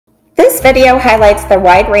This video highlights the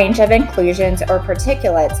wide range of inclusions or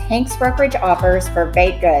particulates Hank's Brokerage offers for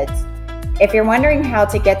baked goods. If you're wondering how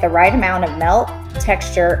to get the right amount of melt,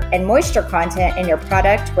 texture, and moisture content in your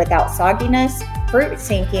product without sogginess, fruit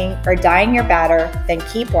sinking, or dyeing your batter, then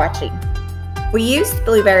keep watching. We used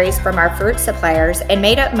blueberries from our fruit suppliers and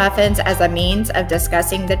made up muffins as a means of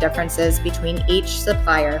discussing the differences between each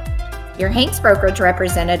supplier. Your Hank's Brokerage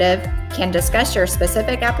representative can discuss your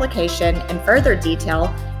specific application in further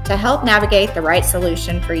detail to help navigate the right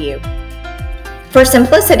solution for you. For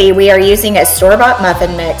simplicity, we are using a store-bought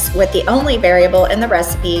muffin mix with the only variable in the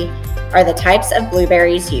recipe are the types of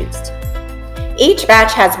blueberries used. Each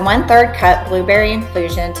batch has 1/3 cup blueberry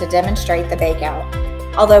inclusion to demonstrate the bake-out.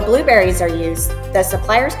 Although blueberries are used, the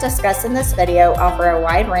suppliers discussed in this video offer a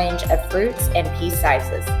wide range of fruits and piece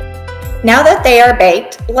sizes. Now that they are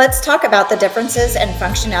baked, let's talk about the differences and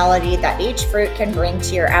functionality that each fruit can bring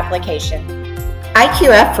to your application.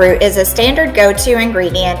 IQF fruit is a standard go-to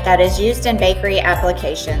ingredient that is used in bakery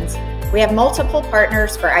applications. We have multiple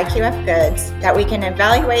partners for IQF goods that we can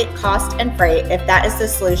evaluate cost and freight if that is the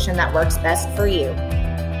solution that works best for you.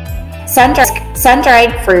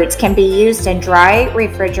 Sun-dried fruits can be used in dry,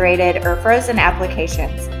 refrigerated, or frozen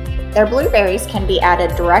applications. Their blueberries can be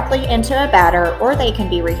added directly into a batter or they can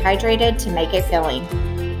be rehydrated to make a filling.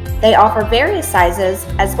 They offer various sizes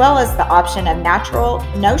as well as the option of natural,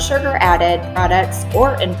 no sugar added products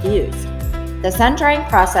or infused. The sun-drying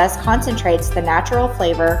process concentrates the natural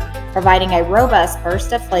flavor, providing a robust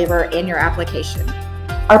burst of flavor in your application.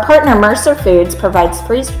 Our partner Mercer Foods provides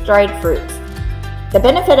freeze-dried fruits. The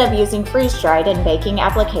benefit of using freeze-dried in baking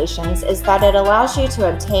applications is that it allows you to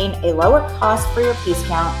obtain a lower cost for your piece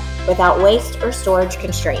count without waste or storage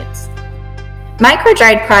constraints.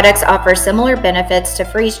 Micro-dried products offer similar benefits to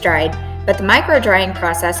freeze-dried, but the micro-drying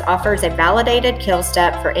process offers a validated kill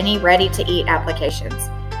step for any ready-to-eat applications.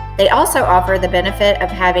 They also offer the benefit of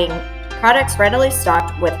having products readily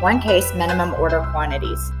stocked with 1 case minimum order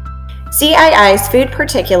quantities. CII's food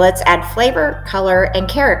particulates add flavor, color, and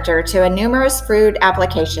character to numerous food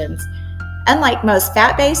applications. Unlike most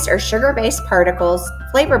fat-based or sugar-based particles,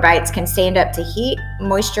 flavor bites can stand up to heat,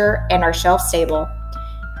 moisture, and are shelf-stable.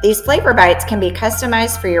 These flavor bites can be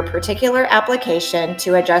customized for your particular application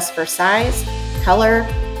to adjust for size, color,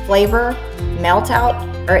 flavor, melt-out,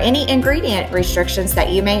 or any ingredient restrictions that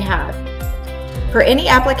you may have. For any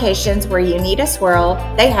applications where you need a swirl,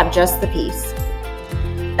 they have just the piece.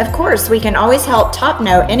 Of course, we can always help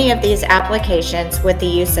top-note any of these applications with the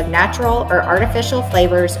use of natural or artificial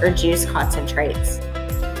flavors or juice concentrates.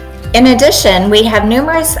 In addition, we have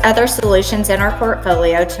numerous other solutions in our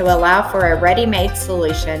portfolio to allow for a ready-made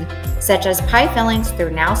solution, such as pie fillings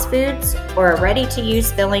through Nouse Foods or a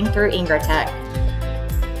ready-to-use filling through Ingratech.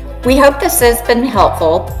 We hope this has been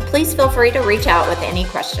helpful. Please feel free to reach out with any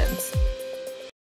questions.